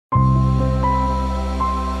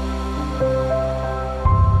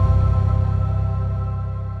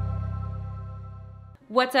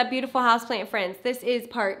What's up, beautiful houseplant friends? This is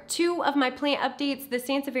part 2 of my plant updates. The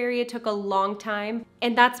Sansevieria took a long time,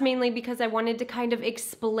 and that's mainly because I wanted to kind of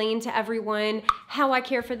explain to everyone how I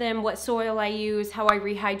care for them, what soil I use, how I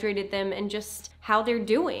rehydrated them, and just how they're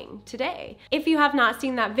doing today. If you have not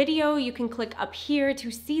seen that video, you can click up here to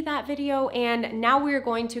see that video. And now we're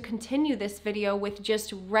going to continue this video with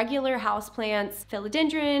just regular houseplants,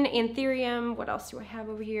 philodendron, anthurium. What else do I have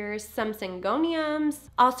over here? Some syngoniums.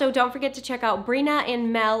 Also, don't forget to check out Brina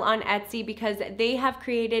and Mel on Etsy because they have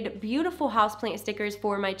created beautiful houseplant stickers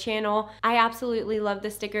for my channel. I absolutely love the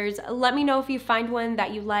stickers. Let me know if you find one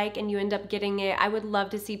that you like and you end up getting it. I would love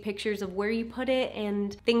to see pictures of where you put it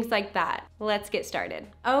and things like that. Let's get started.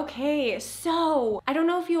 Okay, so I don't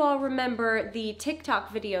know if you all remember the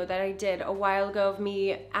TikTok video that I did a while ago of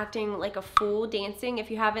me acting like a fool dancing. If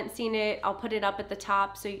you haven't seen it, I'll put it up at the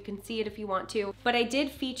top so you can see it if you want to. But I did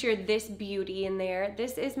feature this beauty in there.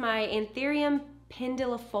 This is my Anthurium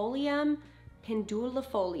pendulifolium.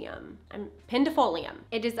 Pendifolium.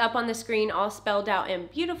 It is up on the screen all spelled out and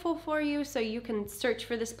beautiful for you, so you can search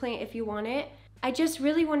for this plant if you want it. I just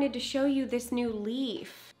really wanted to show you this new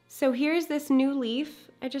leaf. So here's this new leaf.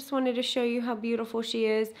 I just wanted to show you how beautiful she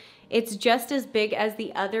is. It's just as big as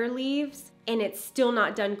the other leaves, and it's still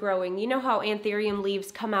not done growing. You know how anthurium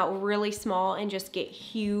leaves come out really small and just get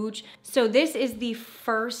huge? So this is the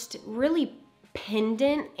first really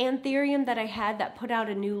pendant anthurium that I had that put out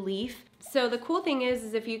a new leaf. So the cool thing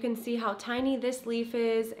is if you can see how tiny this leaf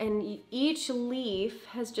is, and each leaf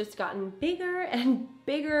has just gotten bigger and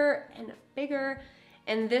bigger and bigger.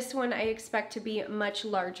 And this one I expect to be much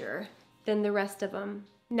larger than the rest of them.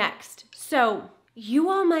 Next, so you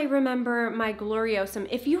all might remember my gloriosum.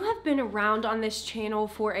 If you have been around on this channel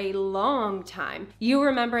for a long time, you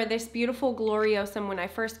remember this beautiful gloriosum. When I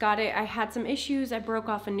first got it, I had some issues. I broke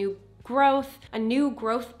off a new growth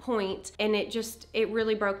point, and it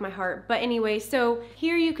really broke my heart. But anyway, so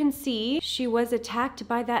here you can see she was attacked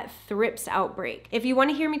by that thrips outbreak. If you want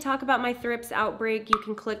to hear me talk about my thrips outbreak, you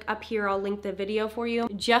can click up here. I'll link the video for you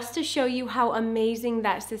just to show you how amazing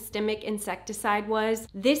that systemic insecticide was.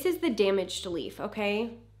 This is the damaged leaf,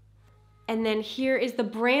 okay? And then here is the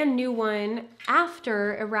brand new one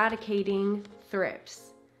after eradicating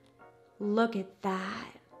thrips. Look at that.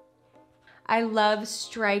 I love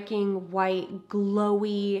striking white,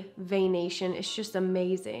 glowy veination. It's just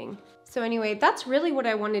amazing. So anyway, that's really what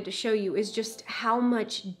I wanted to show you, is just how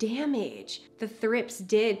much damage the thrips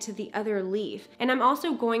did to the other leaf. And I'm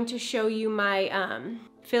also going to show you my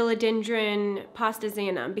philodendron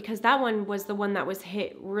postazanum, because that one was the one that was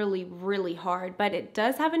hit really, really hard. But it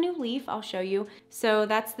does have a new leaf, I'll show you. So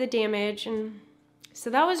that's the damage. And so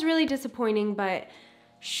that was really disappointing, but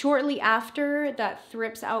shortly after that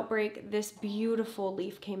thrips outbreak, this beautiful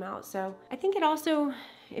leaf came out. So I think it also,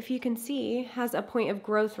 if you can see, has a point of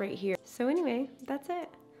growth right here. So anyway, that's it.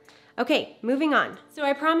 Okay, moving on. So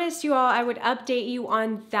I promised you all I would update you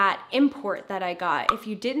on that import that I got. If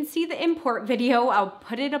you didn't see the import video, I'll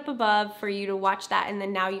put it up above for you to watch that, and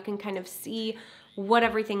then now you can kind of see what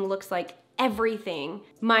everything looks like. Everything.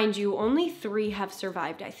 Mind you, only 3 have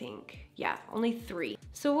survived, I think. Yeah, only 3.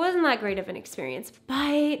 So it wasn't that great of an experience,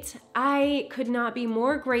 but I could not be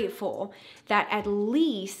more grateful that at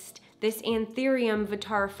least this Anthurium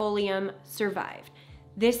vitarifolium survived.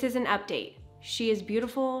 This is an update. She is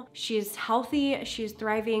beautiful, she is healthy, she is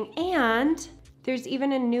thriving, and there's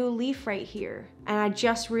even a new leaf right here. And I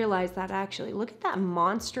just realized that actually. Look at that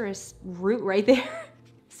monstrous root right there.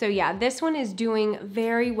 So yeah, this one is doing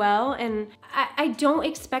very well, and I don't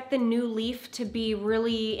expect the new leaf to be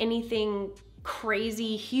really anything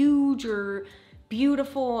crazy huge or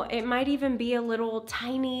beautiful. It might even be a little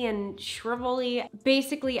tiny and shrivelly.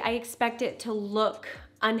 Basically, I expect it to look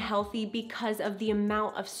unhealthy because of the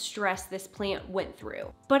amount of stress this plant went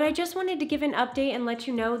through. But I just wanted to give an update and let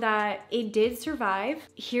you know that it did survive.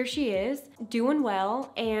 Here she is, doing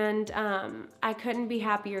well, and I couldn't be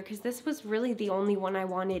happier because this was really the only one I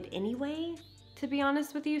wanted anyway, to be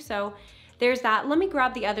honest with you. So there's that. Let me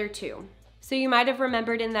grab the other 2. So you might have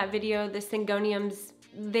remembered in that video, the syngoniums,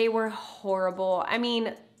 they were horrible. I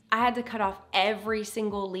mean, I had to cut off every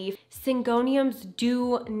single leaf. Syngoniums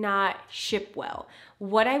do not ship well.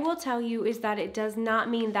 What I will tell you is that it does not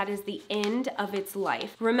mean that is the end of its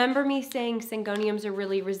life. Remember me saying syngoniums are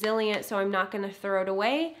really resilient, so I'm not gonna throw it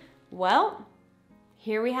away? Well,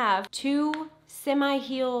 here we have 2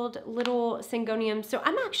 semi-healed little syngoniums. So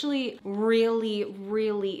I'm actually really,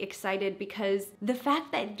 really excited because the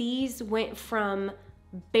fact that these went from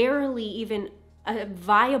barely even a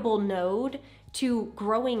viable node to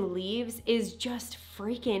growing leaves is just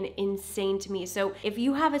freaking insane to me. So if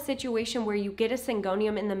you have a situation where you get a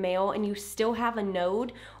syngonium in the mail and you still have a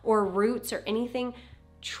node or roots or anything,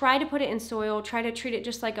 try to put it in soil, try to treat it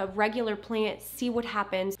just like a regular plant, see what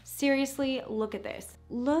happens. Seriously, look at this.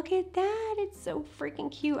 Look at that, it's so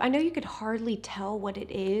freaking cute. I know you could hardly tell what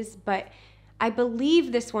it is, but I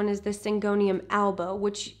believe this one is the Syngonium alba,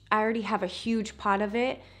 which I already have a huge pot of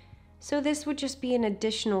it. So this would just be an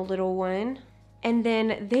additional little one. And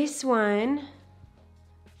then this one,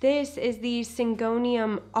 this is the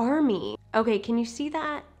Syngonium army. Okay, can you see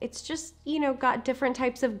that? It's just, you know, got different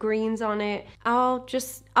types of greens on it. I'll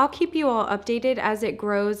keep you all updated as it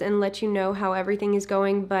grows and let you know how everything is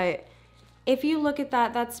going. But if you look at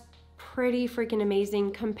that, that's pretty freaking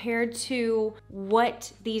amazing compared to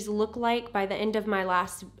what these look like by the end of my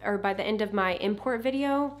by the end of my import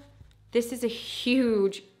video. This is a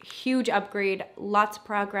huge, huge upgrade, lots of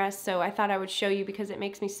progress. So I thought I would show you because it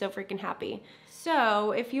makes me so freaking happy.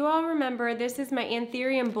 So if you all remember, this is my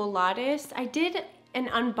Anthurium bullatus. I did an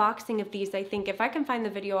unboxing of these, I think. If I can find the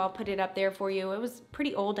video, I'll put it up there for you. It was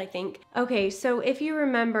pretty old, I think. Okay, so if you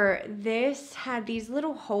remember, this had these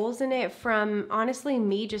little holes in it from, honestly,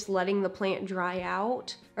 me just letting the plant dry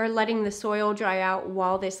out, or letting the soil dry out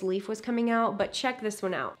while this leaf was coming out. But check this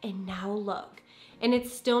one out. And now look. And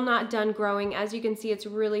it's still not done growing. As you can see, it's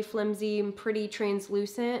really flimsy and pretty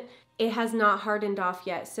translucent. It has not hardened off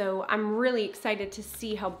yet, so I'm really excited to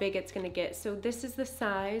see how big it's gonna get. So this is the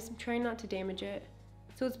size. I'm trying not to damage it.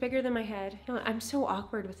 So it's bigger than my head. I'm so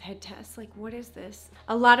awkward with head tests. Like, what is this?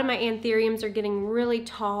 A lot of my anthuriums are getting really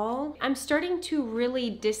tall. I'm starting to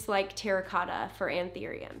really dislike terracotta for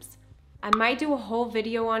anthuriums. I might do a whole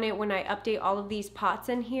video on it when I update all of these pots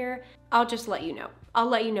in here. I'll just let you know. I'll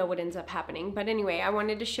let you know what ends up happening. But anyway, I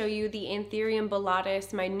wanted to show you the Anthurium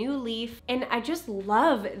bullatus, my new leaf, and I just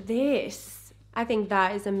love this. I think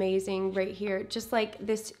that is amazing right here. Just like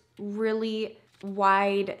this really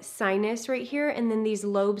wide sinus right here, and then these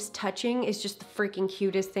lobes touching is just the freaking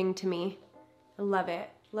cutest thing to me. I love it.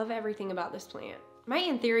 Love everything about this plant. My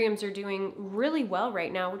anthuriums are doing really well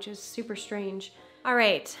right now, which is super strange. All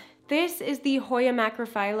right. This is the Hoya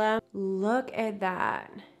macrophylla. Look at that.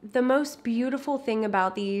 The most beautiful thing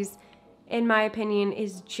about these, in my opinion,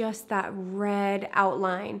 is just that red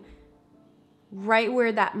outline. Right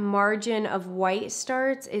where that margin of white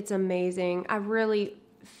starts, it's amazing. I really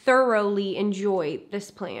thoroughly enjoy this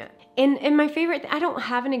plant. And my favorite, I don't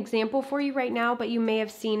have an example for you right now, but you may have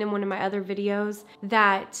seen in one of my other videos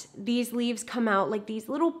that these leaves come out like these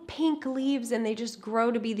little pink leaves and they just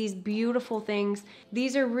grow to be these beautiful things.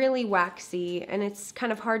 These are really waxy and it's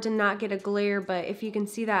kind of hard to not get a glare, but if you can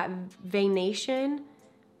see that veination,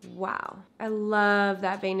 wow. I love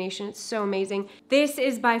that veination, it's so amazing. This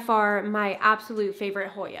is by far my absolute favorite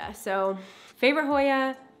Hoya. So favorite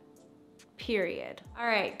Hoya, period. All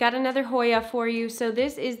right, got another Hoya for you. So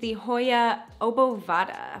this is the Hoya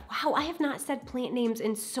obovata. Wow, I have not said plant names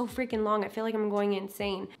in so freaking long. I feel like I'm going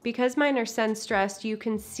insane. Because mine are sun stressed, you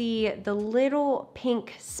can see the little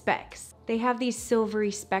pink specks. They have these silvery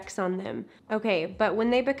specks on them. Okay, but when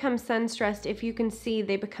they become sun stressed, if you can see,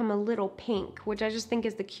 they become a little pink, which I just think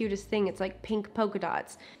is the cutest thing. It's like pink polka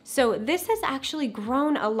dots. So this has actually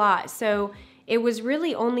grown a lot. So it was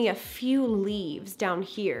really only a few leaves down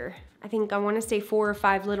here. I think I want to say 4 or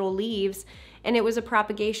 5 little leaves, and it was a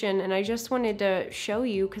propagation, and I just wanted to show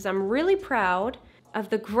you because I'm really proud of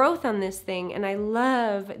the growth on this thing, and I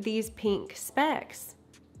love these pink specks.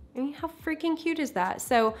 I mean, how freaking cute is that?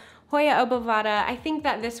 So Hoya obovata, I think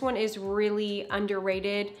that this one is really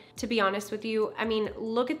underrated, to be honest with you. I mean,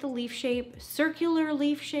 look at the leaf shape, circular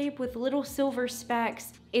leaf shape with little silver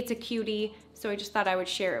specks. It's a cutie, so I just thought I would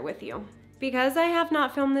share it with you. Because I have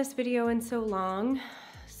not filmed this video in so long,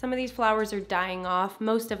 some of these flowers are dying off.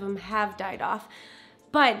 Most of them have died off.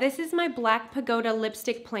 But this is my Black Pagoda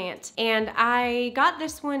lipstick plant. And I got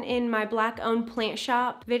this one in my Black Owned Plant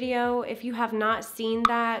Shop video. If you have not seen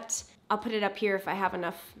that, I'll put it up here if I have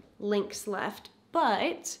enough links left.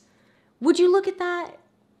 But would you look at that?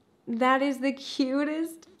 That is the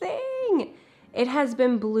cutest thing. It has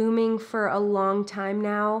been blooming for a long time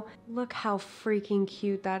now. Look how freaking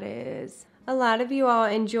cute that is. A lot of you all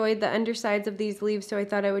enjoyed the undersides of these leaves, so I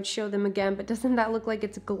thought I would show them again, but doesn't that look like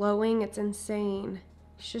it's glowing? It's insane.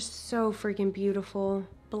 It's just so freaking beautiful.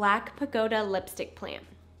 Black Pagoda lipstick plant.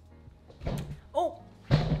 Oh!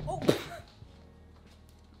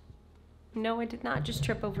 No, I did not just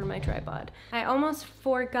trip over my tripod. I almost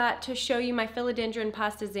forgot to show you my Philodendron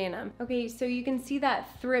pastazanum. Okay, so you can see that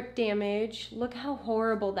thrip damage. Look how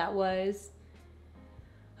horrible that was.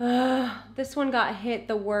 This one got hit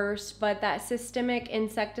the worst, but that systemic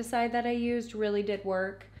insecticide that I used really did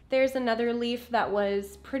work. There's another leaf that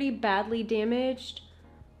was pretty badly damaged,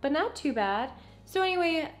 but not too bad. So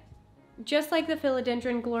anyway, just like the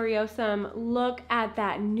Philodendron gloriosum, look at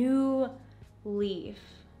that new leaf.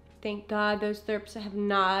 Thank God those thrips have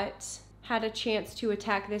not had a chance to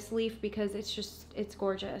attack this leaf because it's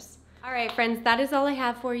gorgeous. All right, friends, that is all I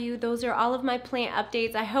have for you. Those are all of my plant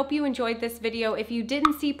updates. I hope you enjoyed this video. If you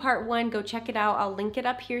didn't see part 1, go check it out. I'll link it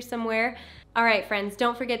up here somewhere. All right, friends,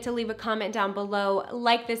 don't forget to leave a comment down below.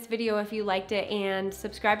 Like this video if you liked it, and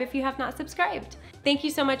subscribe if you have not subscribed. Thank you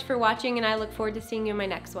so much for watching, and I look forward to seeing you in my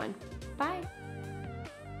next one. Bye.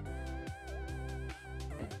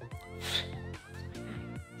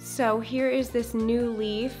 So here is this new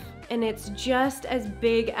leaf, and it's just as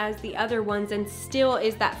big as the other ones and still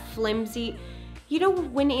is that flimsy, you know,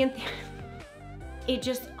 when it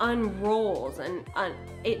just unrolls and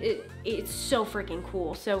it's so freaking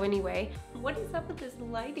cool. So anyway, what is up with this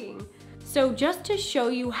lighting? So just to show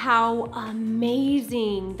you how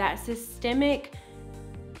amazing that systemic,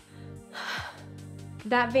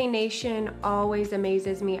 that veination always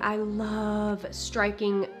amazes me. I love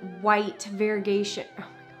striking white variegation.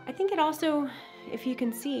 I think it also, if you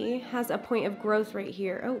can see, has a point of growth right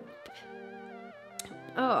here.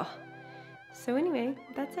 Oh. So anyway,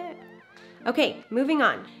 that's it. Okay, moving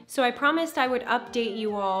on. So I promised I would update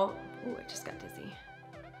you all. Oh, I just got dizzy.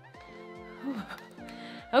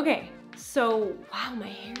 Okay, so wow, my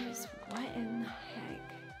hair is, what in the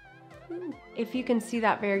heck? Ooh. If you can see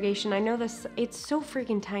that variegation, I know this, it's so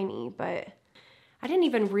freaking tiny, but I didn't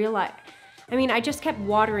even realize. I mean, I just kept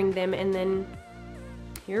watering them, and then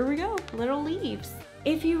here we go, little leaves.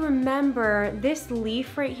 If you remember this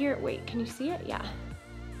leaf right here, wait, can you see it? Yeah.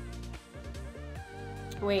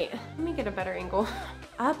 Wait, let me get a better angle.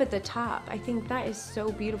 Up at the top, I think that is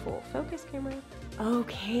so beautiful. Focus, camera.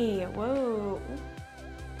 Okay, whoa.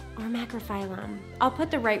 Or macrophyllum. I'll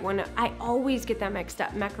put the right one. I always get that mixed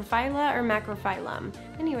up. Macrophylla or macrophyllum.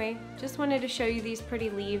 Anyway, just wanted to show you these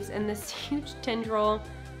pretty leaves and this huge tendril.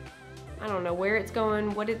 I don't know where it's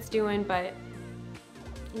going, what it's doing, but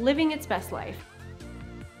living its best life.